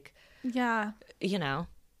that, like you know.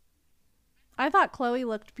 I thought Chloe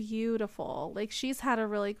looked beautiful. Like she's had a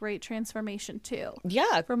really great transformation too.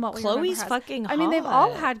 Yeah, from what we Chloe's fucking hot. I mean, they've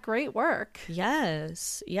all had great work.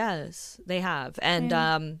 Yes, they have.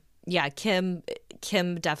 And yeah, Kim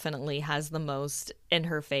definitely has the most in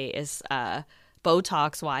her face,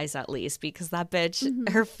 Botox wise at least, because that bitch,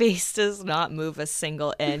 her face does not move a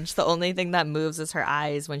single inch. The only thing that moves is her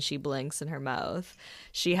eyes when she blinks and her mouth.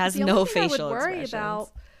 She has no facial I would worry expressions.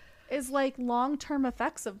 about is like long-term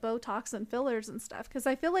effects of Botox and fillers and stuff, because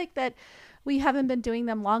I feel like that we haven't been doing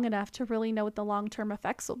them long enough to really know what the long-term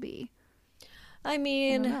effects will be. I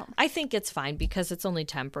mean, I think it's fine because it's only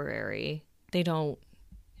temporary. They don't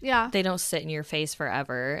sit in your face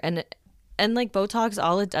forever. And like Botox,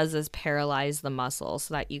 all it does is paralyze the muscle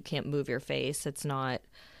so that you can't move your face. It's not,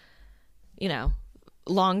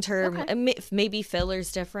 long term. Okay. Maybe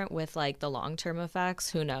filler's different with like the long term effects.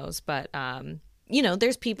 Who knows? But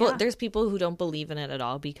there's people who don't believe in it at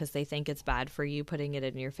all because they think it's bad for you putting it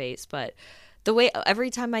in your face. But every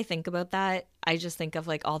time I think about that, I just think of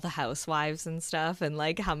like all the housewives and stuff and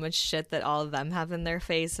like how much shit that all of them have in their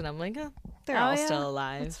face. And I'm like, they're all still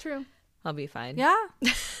alive. That's true. I'll be fine. Yeah,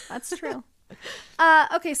 that's true.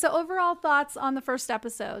 Okay, so overall thoughts on the first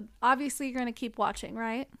episode. Obviously, you're going to keep watching,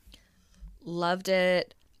 right? Loved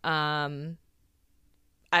it. I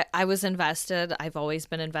was invested. I've always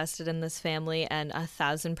been invested in this family, and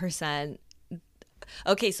 1,000%.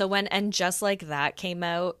 Okay, so and Just Like That came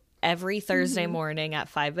out, every Thursday morning at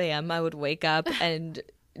 5 a.m. I would wake up and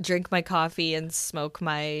drink my coffee and smoke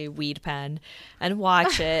my weed pen and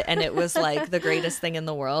watch it, and it was like the greatest thing in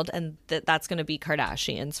the world. And that's going to be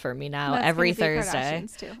Kardashians for me now. That's every Thursday.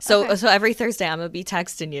 So every Thursday I'm going to be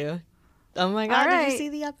texting you. Oh my God, did you see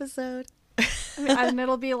the episode? And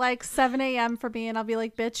it'll be like 7 a.m. for me, and I'll be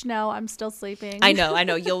like, bitch, no, I'm still sleeping. I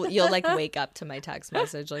know. You'll like wake up to my text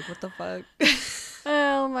message like, what the fuck?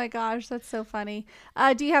 Oh my gosh, that's so funny.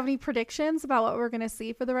 Do you have any predictions about what we're going to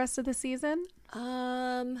see for the rest of the season?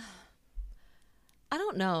 I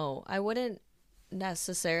don't know. I wouldn't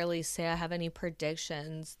necessarily say I have any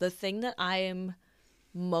predictions. The thing that I'm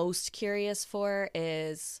most curious for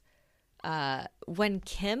is when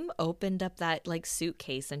Kim opened up that like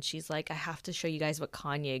suitcase and she's like, I have to show you guys what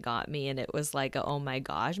Kanye got me, and it was like a oh my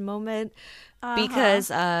gosh moment. Because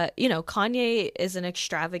Kanye is an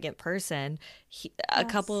extravagant person. A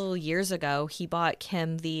couple years ago he bought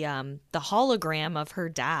Kim the hologram of her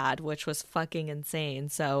dad, which was fucking insane.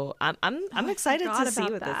 So I'm excited to see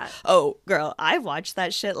what this. Oh girl, I watch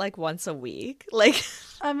that shit like once a week. Like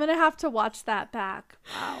I'm gonna have to watch that back.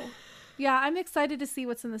 Wow. Yeah, I'm excited to see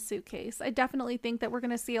what's in the suitcase. I definitely think that we're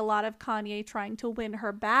going to see a lot of Kanye trying to win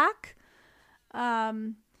her back.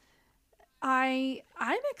 I'm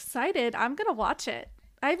excited. I'm going to watch it.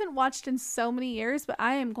 I haven't watched in so many years, but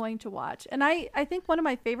I am going to watch. And I think one of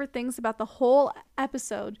my favorite things about the whole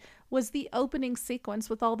episode was the opening sequence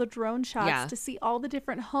with all the drone shots to see all the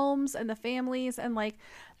different homes and the families, and like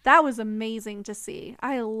that was amazing to see.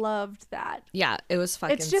 I loved that. Yeah, it was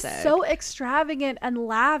fucking sick. It's just so extravagant and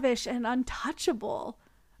lavish and untouchable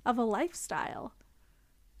of a lifestyle.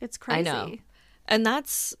 It's crazy. I know. And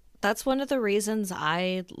that's one of the reasons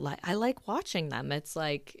I like watching them. It's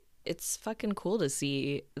like it's fucking cool to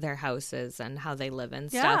see their houses and how they live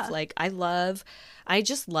and stuff. Like I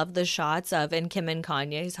just love the shots of in Kim and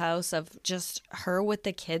Kanye's house of just her with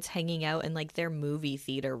the kids hanging out in like their movie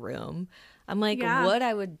theater room. I'm like, what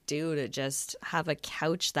I would do to just have a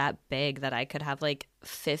couch that big that I could have like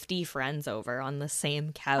 50 friends over on the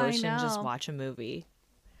same couch and just watch a movie.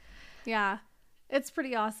 Yeah, it's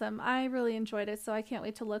pretty awesome. I really enjoyed it, so I can't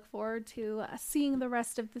wait to look forward to seeing the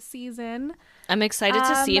rest of the season. I'm excited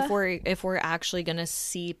to see if we're actually gonna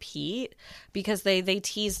see Pete, because they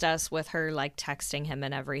teased us with her like texting him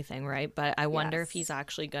and everything, right? But I wonder if he's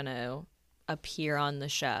actually gonna appear on the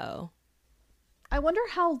show. I wonder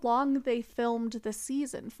how long they filmed the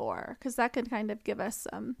season for, because that could kind of give us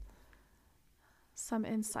some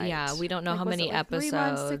insight. Yeah, we don't know how many episodes. 3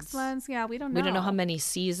 months, 6 months. Yeah, we don't know. We don't know how many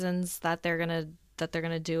seasons that they're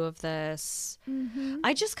gonna do of this.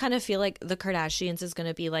 I just kind of feel like the Kardashians is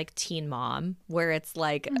gonna be like Teen Mom, where it's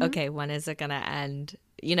like, okay, when is it gonna end?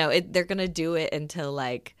 They're gonna do it until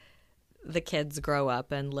like the kids grow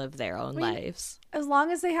up and live their own lives. As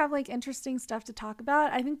long as they have like interesting stuff to talk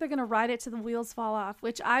about, I think they're going to ride it till the wheels fall off,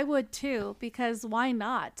 which I would too, because why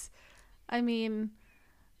not? I mean,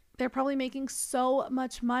 they're probably making so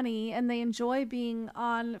much money and they enjoy being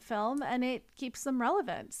on film and it keeps them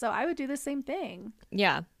relevant. So I would do the same thing.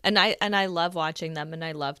 Yeah. And I love watching them and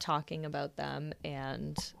I love talking about them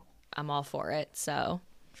and I'm all for it. So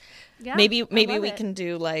yeah, maybe we can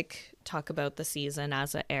do like talk about the season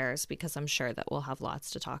as it airs, because I'm sure that we'll have lots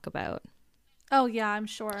to talk about. Oh yeah, I'm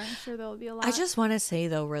sure there will be a lot. I just want to say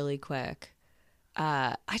though really quick,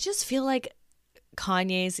 I just feel like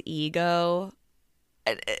Kanye's ego,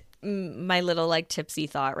 my little like tipsy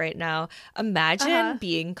thought right now, imagine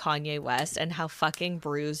being Kanye West and how fucking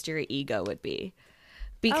bruised your ego would be,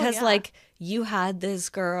 because like you had this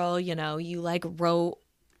girl, you know, you like wrote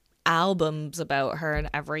albums about her and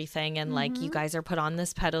everything, and like you guys are put on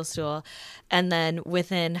this pedestal, and then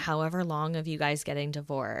within however long of you guys getting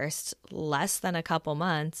divorced, less than a couple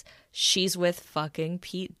months, she's with fucking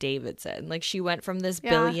Pete Davidson. Like she went from this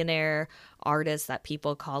billionaire artist that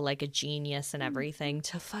people call like a genius and everything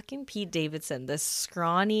to fucking Pete Davidson, this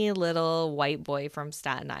scrawny little white boy from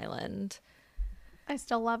Staten Island. I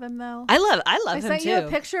still love him though. I love I him sent too. you a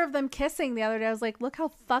picture of them kissing the other day. I was like, look how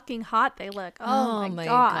fucking hot they look. Oh my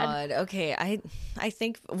God. Okay, I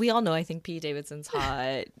think we all know I think Pete Davidson's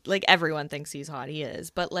hot. Like everyone thinks he's hot. He is.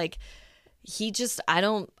 But like he just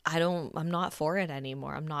I'm not for it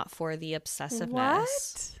anymore. I'm not for the obsessiveness.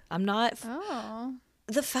 What? I'm not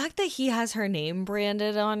the fact that he has her name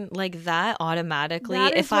branded on like that automatically,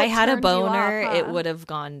 if I had a boner, it would have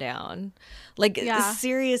gone down. Like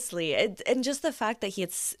seriously, and just the fact that he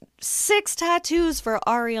had 6 tattoos for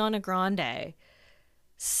Ariana Grande.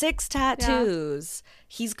 6 tattoos.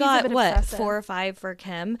 He's got what, obsessive. 4 or 5 for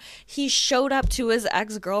Kim. He showed up to his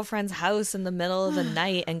ex-girlfriend's house in the middle of the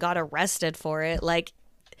night and got arrested for it. Like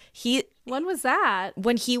when was that?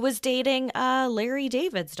 When he was dating Larry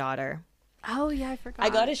David's daughter. Oh yeah, I forgot.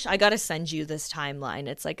 I gotta send you this timeline.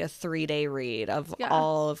 It's like a 3-day read of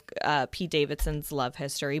all of Pete Davidson's love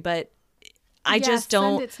history. But I just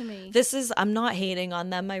don't. Send it to me. I'm not hating on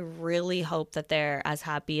them. I really hope that they're as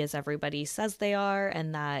happy as everybody says they are,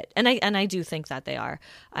 and I do think that they are.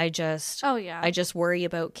 I just worry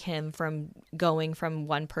about Kim from going from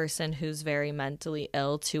one person who's very mentally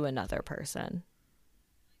ill to another person.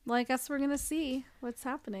 Well, I guess we're gonna see what's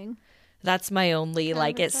happening. That's my only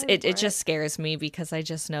it just scares me, because I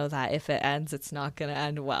just know that if it ends, it's not gonna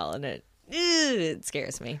end well, and it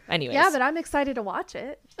scares me. Anyways. Yeah, but I'm excited to watch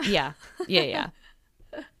it. Yeah.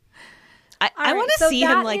 I want to see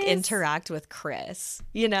him like interact with Chris,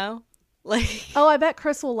 you know? Like oh, I bet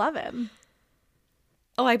Chris will love him.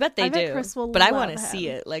 Oh, I bet they do. Chris will but I want to see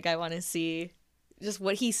it. Like I want to see just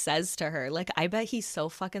what he says to her. Like I bet he's so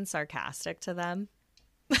fucking sarcastic to them.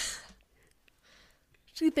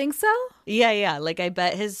 Do you think so? Yeah. Like I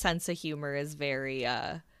bet his sense of humor is very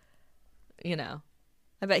you know,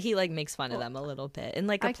 I bet he like makes fun of them a little bit in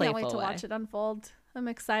like a playful way. I can't wait to watch it unfold. I'm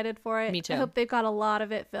excited for it. Me too. I hope they've got a lot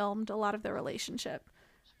of it filmed, a lot of their relationship.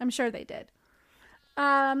 I'm sure they did.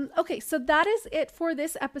 Okay, so that is it for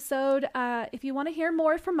this episode. If you want to hear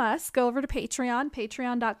more from us, go over to Patreon,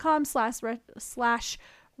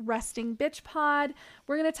 patreon.com/Resting Bitch Pod.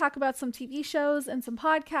 We're going to talk about some TV shows and some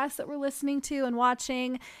podcasts that we're listening to and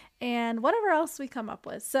watching and whatever else we come up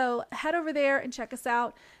with. So head over there and check us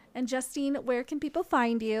out. And Justine, where can people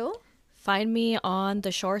find you? Find me on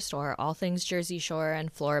the Shore Store, all things Jersey Shore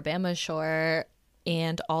and Floribama Shore,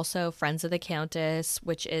 and also Friends of the Countess,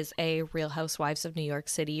 which is a Real Housewives of New York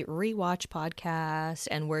City rewatch podcast.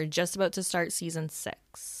 And we're just about to start season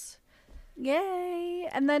 6. Yay.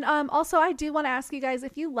 And then also I do want to ask you guys,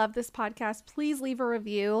 if you love this podcast, please leave a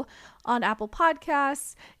review on Apple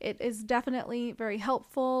Podcasts. It is definitely very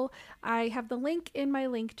helpful. I have the link in my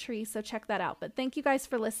link tree, so check that out. But thank you guys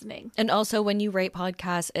for listening. And also when you rate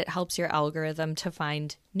podcasts, it helps your algorithm to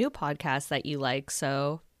find new podcasts that you like.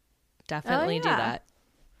 So definitely do that.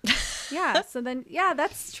 Yeah. So then,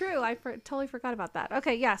 that's true. I totally forgot about that.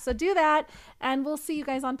 Okay. Yeah. So do that. And we'll see you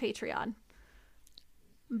guys on Patreon.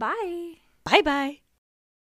 Bye. Bye-bye.